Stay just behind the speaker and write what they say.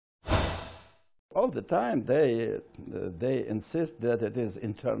All the time they insist that it is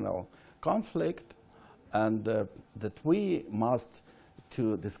internal conflict and that we must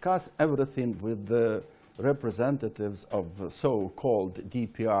to discuss everything with the representatives of so-called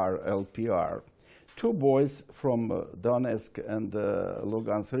DPR, LPR. Two boys from Donetsk and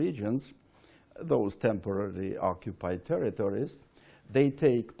Luhansk regions, those temporarily occupied territories, they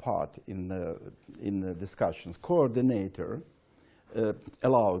take part in the discussions. Coordinator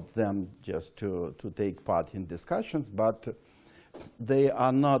allowed them just to take part in discussions, but they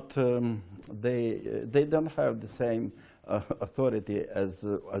are not, they don't have the same authority as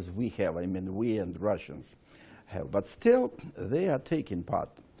we have. I mean, we and Russians have, but still they are taking part.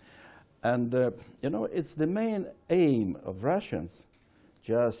 And, you know, it's the main aim of Russians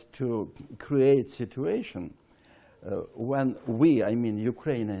just to create situation when we, I mean,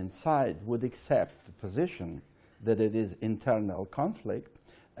 Ukrainian side would accept the position that it is internal conflict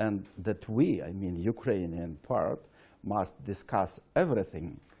and that we, I mean, Ukrainian part, must discuss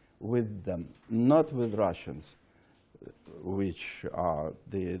everything with them, not with Russians, which are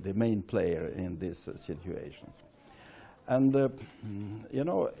the main player in these situations. And, you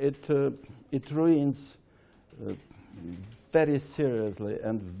know, it ruins very seriously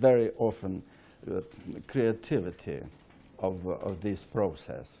and very often creativity of this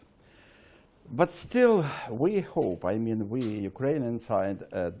process. But still, we hope, I mean, we Ukrainian side,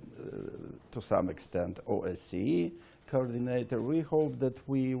 to some extent OSCE coordinator, we hope that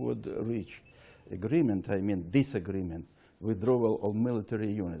we would reach agreement, I mean disagreement, withdrawal of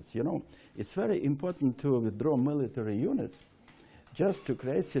military units. You know, it's very important to withdraw military units just to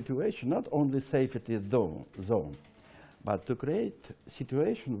create situation, not only safety zone, but to create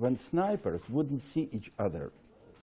situation when snipers wouldn't see each other.